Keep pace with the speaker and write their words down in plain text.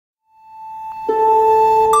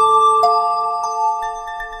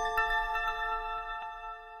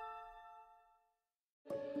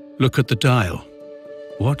Look at the dial.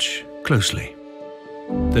 Watch closely.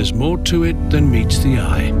 There's more to it than meets the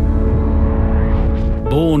eye.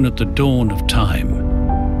 Born at the dawn of time,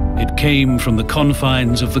 it came from the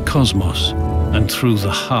confines of the cosmos and through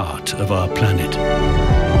the heart of our planet.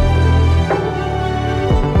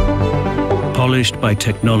 Polished by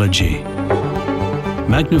technology,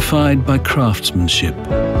 magnified by craftsmanship,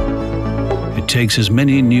 it takes as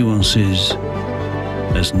many nuances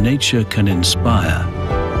as nature can inspire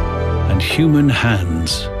and human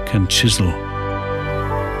hands can chisel.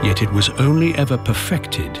 Yet it was only ever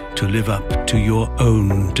perfected to live up to your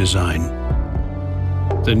own design.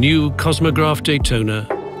 The new Cosmograph Daytona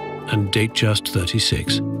and Datejust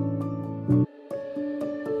 36.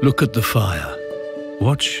 Look at the fire.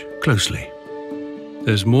 Watch closely.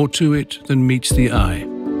 There's more to it than meets the eye.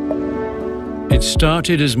 It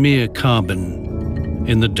started as mere carbon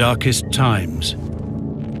in the darkest times.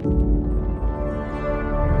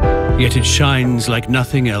 Yet it shines like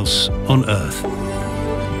nothing else on Earth.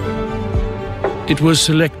 It was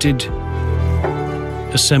selected,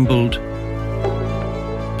 assembled,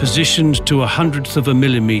 positioned to 1/100th of a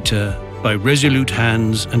millimeter by resolute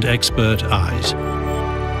hands and expert eyes.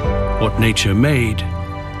 What nature made,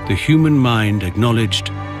 the human mind acknowledged,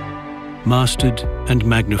 mastered and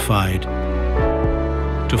magnified,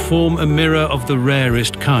 to form a mirror of the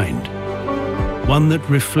rarest kind, one that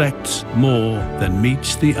reflects more than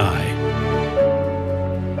meets the eye.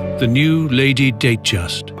 The new Lady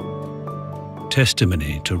Datejust,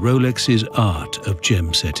 testimony to Rolex's art of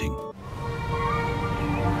gem setting.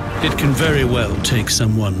 It can very well take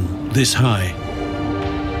someone this high,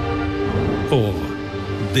 or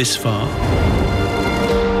this far,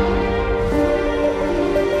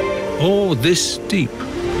 or this deep.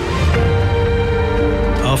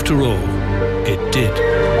 After all, it did.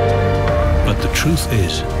 But the truth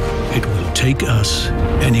is, it will take us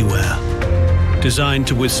anywhere. Designed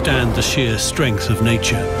to withstand the sheer strength of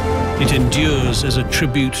nature, it endures as a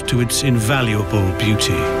tribute to its invaluable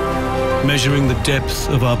beauty, measuring the depth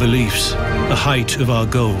of our beliefs, the height of our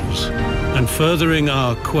goals, and furthering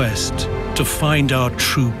our quest to find our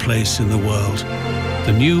true place in the world.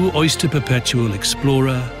 The new Oyster Perpetual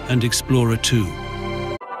Explorer and Explorer 2.